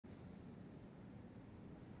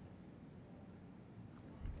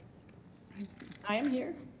I am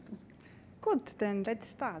here. Good, then let's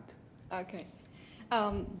start. Okay.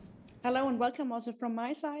 Um, Hello and welcome also from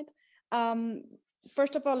my side. Um,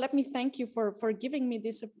 First of all, let me thank you for giving me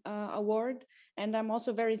this award, and I'm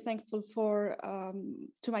also very thankful for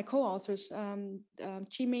to my co-authors,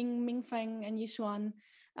 Chih-Ming, Ming-Feng, and Yi-Hsuan,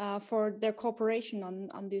 for their cooperation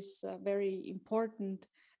on this very important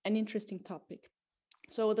and interesting topic.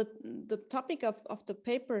 So the topic of the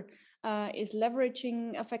paper is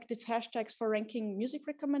leveraging effective hashtags for ranking music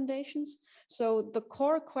recommendations. So the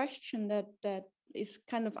core question that is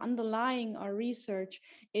kind of underlying our research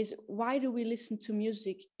is, why do we listen to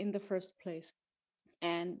music in the first place?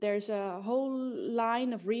 And there's a whole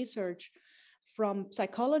line of research from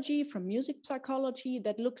psychology, from music psychology,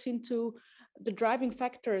 that looks into the driving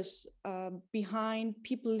factors behind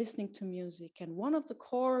people listening to music. And one of the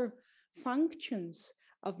core functions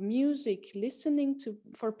of music listening to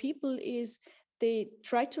for people is they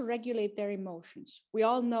try to regulate their emotions. We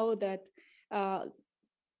all know that uh,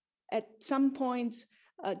 at some points,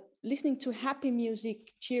 listening to happy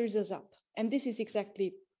music cheers us up. And this is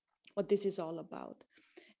exactly what this is all about.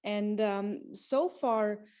 And so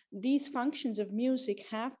far, these functions of music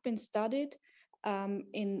have been studied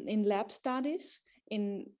in lab studies,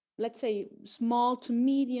 in, let's say, small to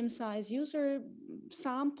medium sized user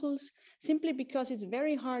samples, simply because it's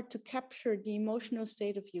very hard to capture the emotional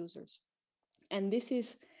state of users. And this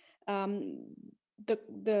is um,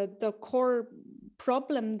 the core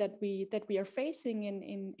problem that we are facing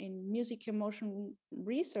in music emotion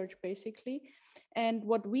research, basically. And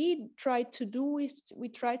what we try to do is we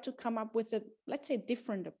try to come up with a, let's say,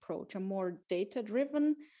 different approach, a more data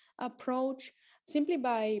driven approach, simply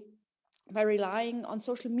by relying on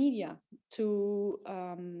social media to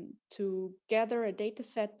gather a data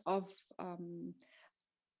set of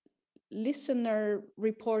listener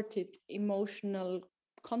reported emotional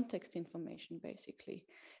context information, basically.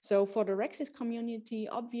 So for the RecSys community,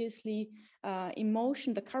 obviously,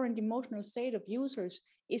 emotion, the current emotional state of users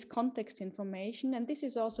is context information. And this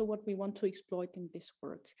is also what we want to exploit in this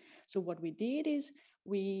work. So what we did is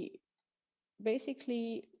we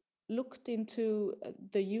basically looked into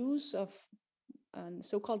the use of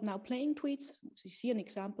so-called now playing tweets. So you see an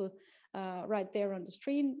example right there on the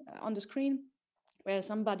screen, where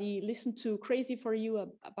somebody listened to Crazy for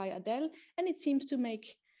You by Adele, and it seems to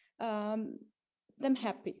make um, them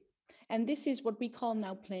happy. And this is what we call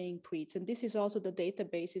now playing tweets. And this is also the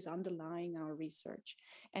databases underlying our research.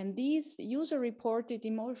 And these user reported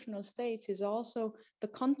emotional states is also the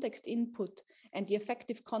context input and the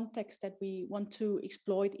effective context that we want to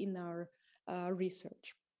exploit in our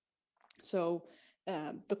research. So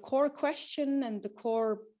the core question and the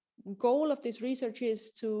core goal of this research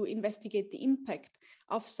is to investigate the impact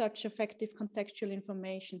of such effective contextual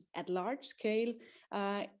information at large scale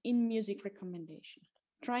in music recommendation,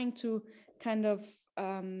 trying to kind of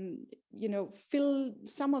fill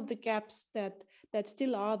some of the gaps that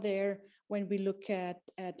still are there when we look at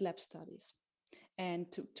lab studies. And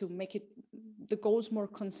to make it the goals more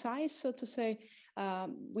concise, so to say,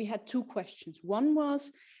 we had two questions. One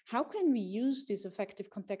was, how can we use this effective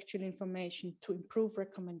contextual information to improve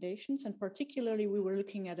recommendations? And particularly, we were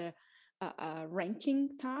looking at a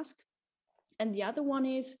ranking task. And the other one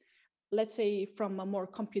is, let's say, from a more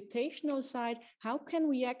computational side, how can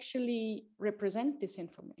we actually represent this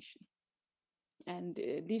information? And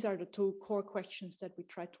these are the two core questions that we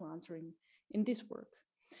try to answer in this work.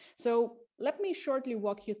 So let me shortly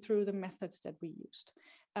walk you through the methods that we used.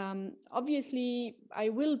 Obviously, I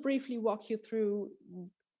will briefly walk you through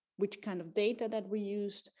which kind of data that we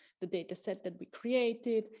used, the data set that we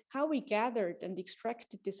created, how we gathered and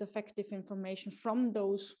extracted this effective information from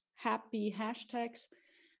those happy hashtags,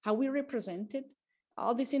 how we represented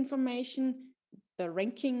all this information, the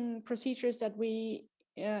ranking procedures that we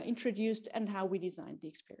introduced, and how we designed the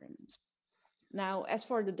experiments. Now, as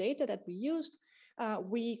for the data that we used,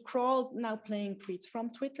 we crawled now playing tweets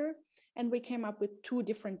from Twitter, and we came up with two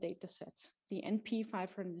different data sets. The NP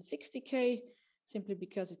 560K, simply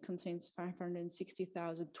because it contains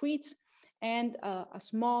 560,000 tweets, and a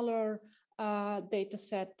smaller data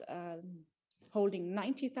set holding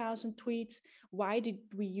 90,000 tweets. Why did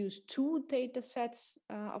we use two data sets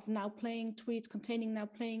of now playing tweets, containing now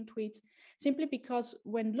playing tweets? Simply because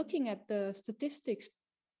when looking at the statistics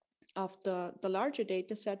of the larger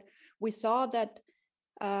data set, we saw that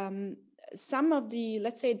some of the,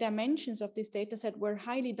 let's say, dimensions of this data set were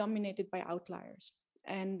highly dominated by outliers.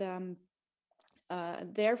 And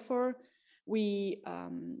therefore, we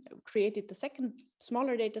created the second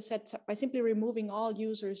smaller data set by simply removing all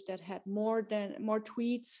users that had more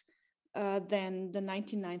tweets than the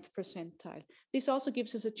 99th percentile. This also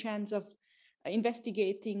gives us a chance of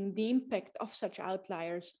investigating the impact of such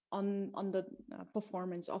outliers on the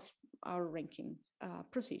performance of our ranking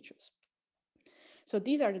procedures. So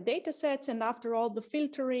these are the data sets, and after all the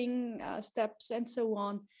filtering steps and so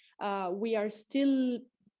on, we are still,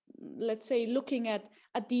 let's say, looking at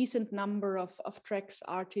a decent number of tracks,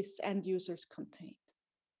 artists, and users contained.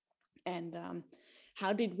 And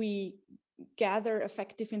how did we gather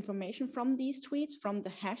effective information from these tweets, from the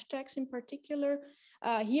hashtags in particular?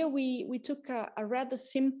 Here we took a rather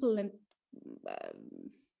simple and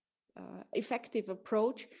effective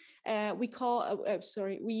approach.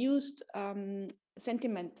 We used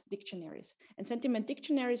sentiment dictionaries. And sentiment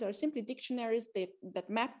dictionaries are simply dictionaries that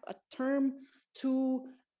map a term to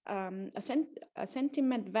a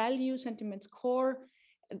sentiment value, sentiment score,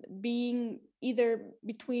 being either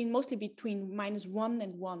mostly between -1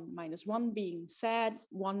 and 1, -1 being sad,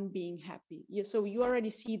 1 being happy. So you already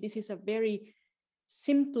see this is a very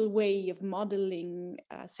simple way of modeling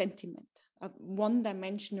sentiment, a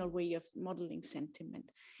one-dimensional way of modeling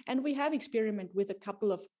sentiment. And we have experimented with a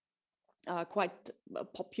couple of quite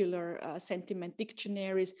popular sentiment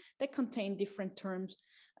dictionaries that contain different terms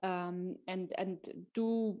and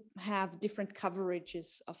do have different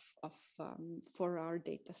coverages for our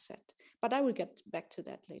data set. But I will get back to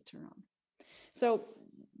that later on. So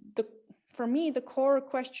for me, the core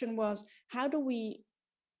question was, how do we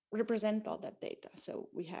represent all that data? So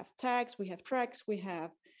we have tags, we have tracks, we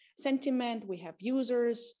have sentiment, we have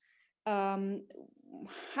users.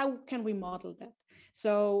 How can we model that?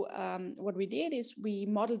 So what we did is we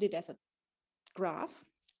modeled it as a graph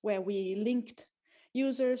where we linked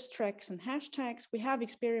users, tracks, and hashtags. We have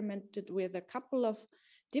experimented with a couple of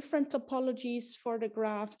different topologies for the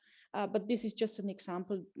graph, but this is just an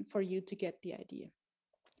example for you to get the idea.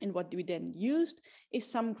 And what we then used is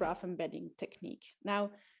some graph embedding technique.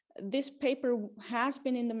 Now, this paper has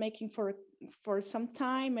been in the making for some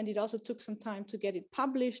time, and it also took some time to get it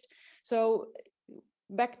published. So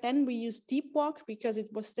back then we used deep walk because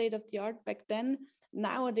it was state of the art back then.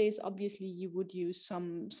 Nowadays, obviously, you would use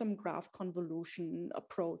some graph convolution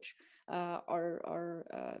approach or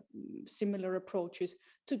similar approaches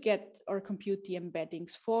to get or compute the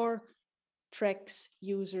embeddings for tracks,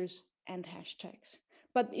 users, and hashtags.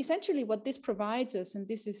 But essentially what this provides us, and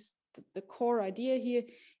this is the core idea here,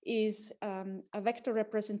 is a vector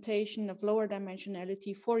representation of lower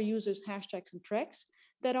dimensionality for users, hashtags, and tracks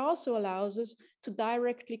that also allows us to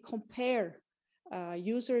directly compare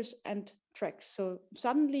users and tracks. So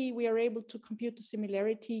suddenly we are able to compute the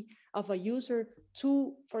similarity of a user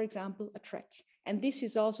to, for example, a track. And this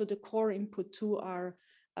is also the core input to our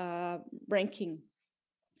ranking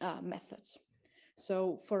methods.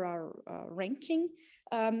 So for our ranking,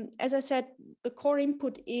 as I said, the core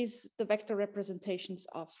input is the vector representations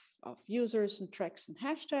of users and tracks and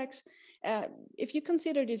hashtags. If you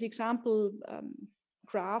consider this example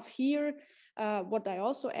graph here, what I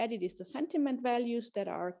also added is the sentiment values that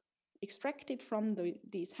are extracted from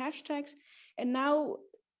these hashtags. And now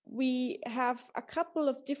we have a couple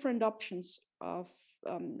of different options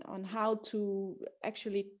on how to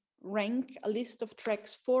actually rank a list of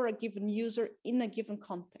tracks for a given user in a given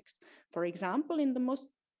context. For example, in the most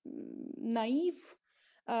naive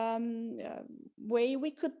way,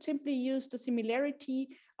 we could simply use the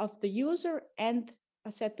similarity of the user and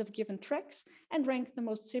a set of given tracks and rank the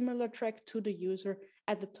most similar track to the user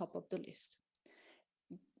at the top of the list.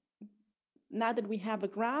 Now that we have a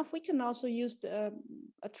graph, we can also use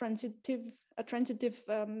a transitive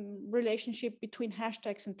relationship between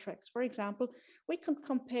hashtags and tracks. For example, we can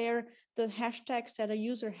compare the hashtags that a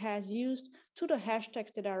user has used to the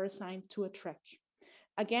hashtags that are assigned to a track.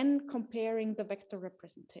 Again, comparing the vector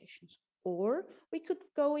representations. Or we could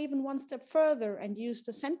go even one step further and use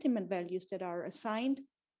the sentiment values that are assigned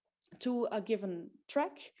to a given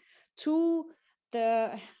track to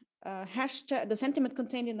the hashtag, the sentiment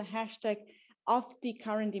contained in the hashtag of the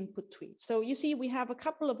current input tweet. So you see, we have a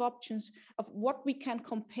couple of options of what we can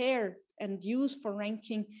compare and use for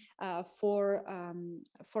ranking for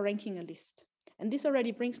ranking a list. And this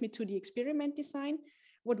already brings me to the experiment design.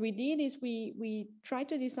 What we did is we tried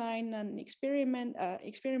to design an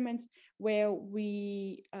experiments where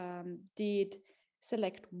we did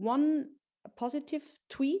select one positive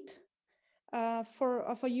tweet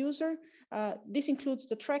of a user. This includes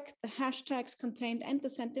the track, the hashtags contained, and the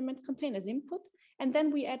sentiment contained as input. And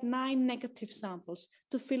then we add 9 negative samples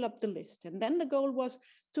to fill up the list. And then the goal was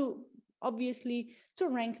to, obviously, to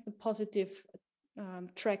rank the positive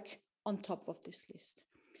track on top of this list.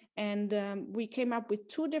 And we came up with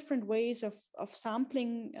 2 different ways of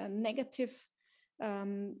sampling negative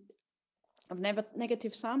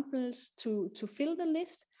negative samples to fill the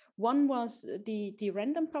list. One was the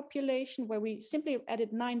random population, where we simply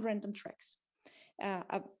added 9 random tracks.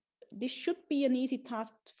 This should be an easy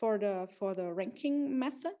task for the ranking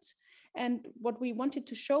methods. And what we wanted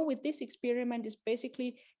to show with this experiment is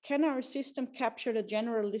basically, can our system capture the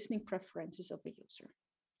general listening preferences of a user?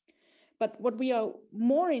 But what we are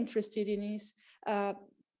more interested in is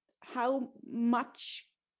how much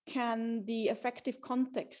can the affective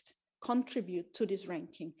context contribute to this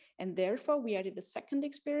ranking. And therefore we added a second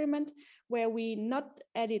experiment where we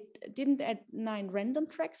didn't add 9 random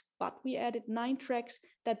tracks, but we added 9 tracks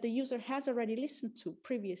that the user has already listened to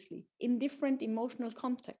previously in different emotional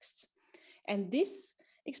contexts. And this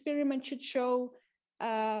experiment should show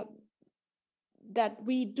that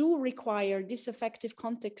we do require this affective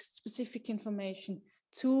context specific information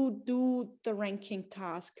to do the ranking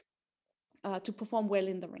task, to perform well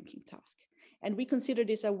in the ranking task. And we consider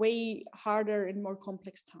this a way harder and more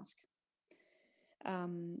complex task.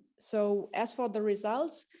 So as for the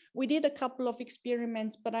results, we did a couple of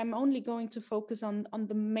experiments, but I'm only going to focus on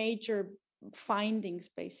the major findings,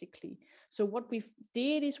 basically. So what we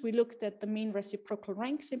did is we looked at the mean reciprocal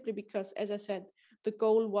rank, simply because, as I said, the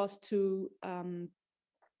goal was to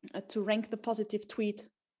rank the positive tweet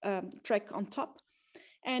track on top.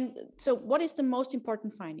 And so what is the most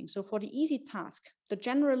important finding? So for the easy task, the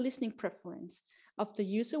general listening preference of the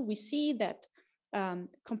user, we see that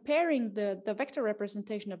comparing the vector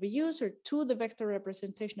representation of a user to the vector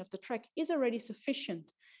representation of the track is already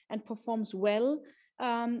sufficient and performs well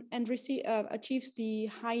and achieves the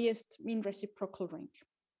highest mean reciprocal rank.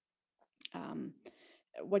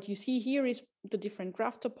 What you see here is the different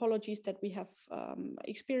graph topologies that we have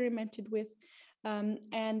experimented with.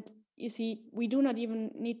 And you see, we do not even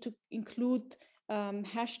need to include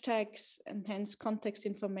hashtags and hence context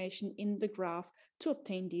information in the graph to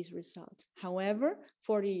obtain these results. However,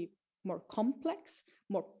 for the more complex,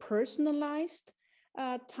 more personalized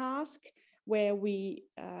task, where we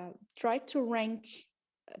try to rank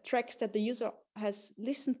tracks that the user has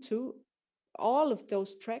listened to, all of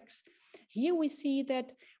those tracks, here we see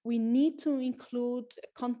that we need to include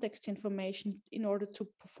context information in order to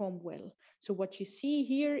perform well. So what you see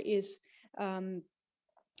here is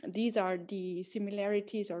these are the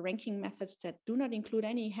similarities or ranking methods that do not include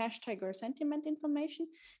any hashtag or sentiment information.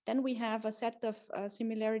 Then we have a set of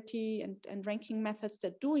similarity and ranking methods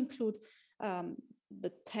that do include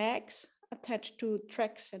the tags attached to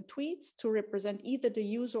tracks and tweets to represent either the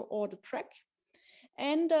user or the track.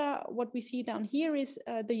 And what we see down here is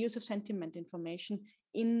the use of sentiment information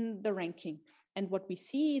in the ranking. And what we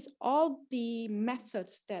see is all the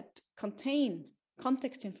methods that contain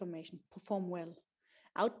context information perform well,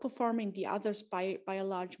 outperforming the others by a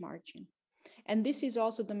large margin. And this is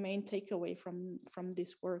also the main takeaway from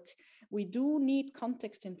this work. We do need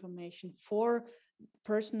context information for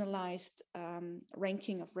personalized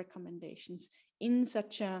ranking of recommendations in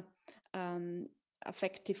such a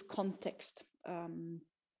affective context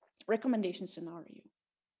recommendation scenario.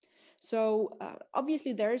 So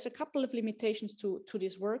obviously there is a couple of limitations to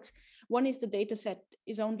this work. One is the data set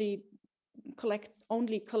is only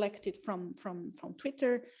collected from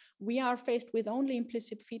Twitter. We are faced with only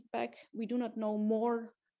implicit feedback. We do not know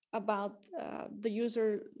more about the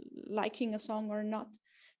user liking a song or not.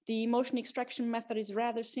 The emotion extraction method is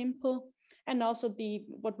rather simple. And also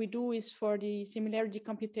what we do is for the similarity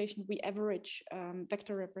computation, we average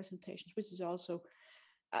vector representations, which is also,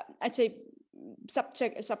 I'd say,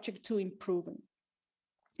 subject to improvement.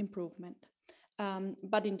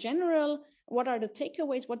 But in general, what are the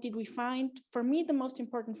takeaways? What did we find? For me, the most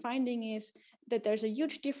important finding is that there's a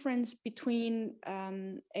huge difference between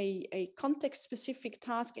a context-specific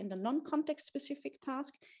task and a non-context-specific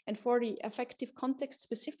task. And for the affective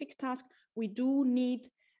context-specific task, we do need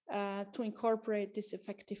to incorporate this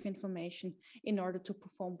affective information in order to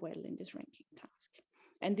perform well in this ranking task.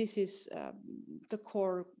 And this is the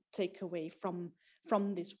core takeaway from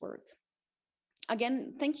this work.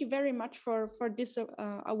 Again, thank you very much for this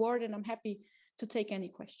award, and I'm happy to take any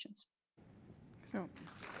questions. So,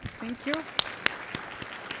 thank you.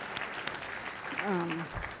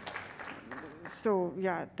 So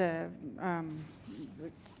yeah, the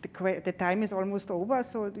time is almost over.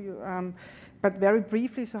 So, but very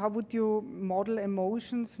briefly, so how would you model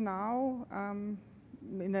emotions now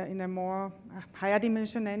in a more higher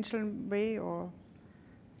dimensional way, or?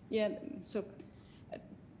 Yeah. So.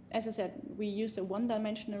 As I said, we used a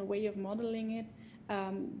one-dimensional way of modeling it.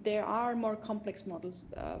 There are more complex models.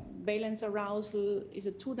 Valence arousal is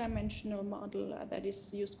a two-dimensional model that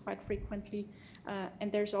is used quite frequently.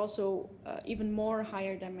 And there's also even more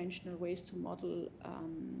higher dimensional ways to model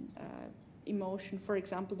emotion. For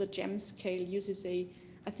example, the GEM scale uses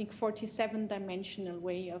I think 47-dimensional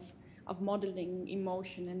way of modeling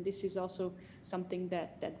emotion, and this is also something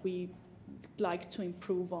that we like to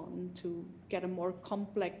improve on, to get a more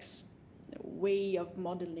complex way of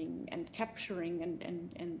modeling and capturing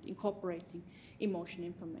and incorporating emotion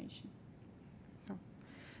information.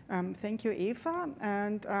 Thank you, Eva,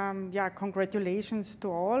 and yeah, congratulations to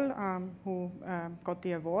all who got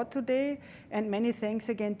the award today, and many thanks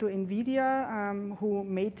again to NVIDIA who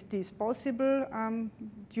made this possible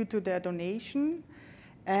due to their donation.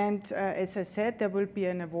 And as I said, there will be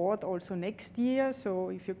an award also next year, so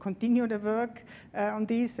if you continue the work on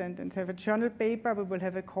this and have a journal paper, we will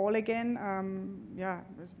have a call again, yeah,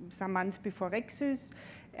 some months before RecSys.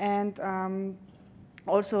 And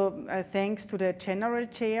also, thanks to the general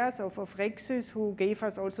chairs of RecSys who gave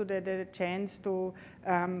us also the chance to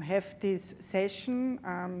have this session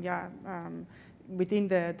within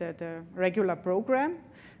the regular program.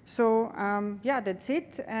 So yeah, that's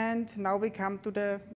it. And now we come to the